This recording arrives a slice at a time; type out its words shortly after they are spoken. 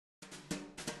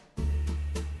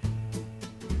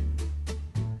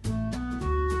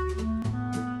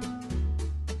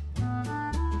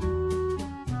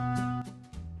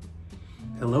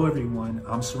Hello everyone,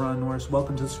 I'm Sirron Norris.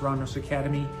 Welcome to the Sirron Norris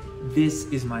Academy. This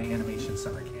is my animation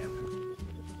summer camp.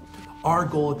 Our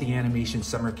goal at the animation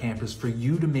summer camp is for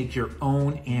you to make your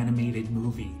own animated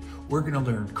movie. We're gonna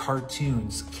learn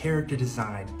cartoons, character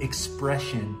design,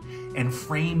 expression, and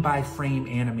frame by frame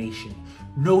animation.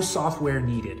 No software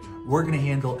needed. We're gonna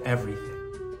handle everything.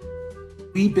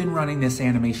 We've been running this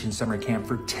animation summer camp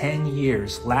for 10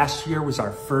 years. Last year was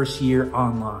our first year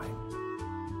online.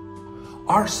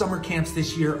 Our summer camps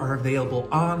this year are available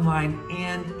online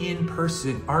and in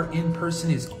person. Our in-person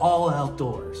is all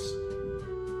outdoors.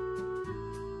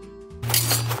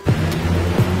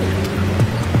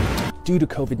 Due to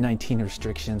COVID-19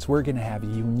 restrictions, we're gonna have a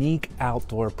unique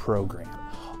outdoor program.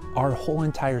 Our whole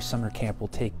entire summer camp will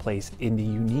take place in the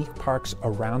unique parks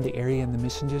around the area in the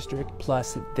Mission District,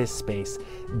 plus this space.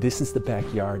 This is the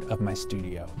backyard of my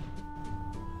studio.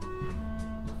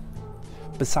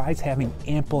 Besides having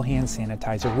ample hand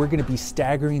sanitizer, we're gonna be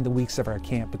staggering the weeks of our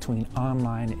camp between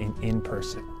online and in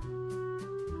person.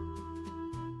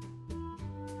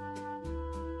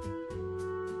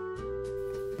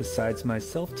 Besides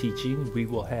myself teaching, we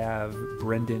will have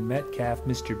Brendan Metcalf,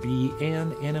 Mr. B,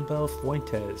 and Annabelle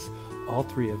Fuentes. All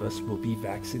three of us will be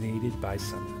vaccinated by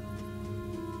summer.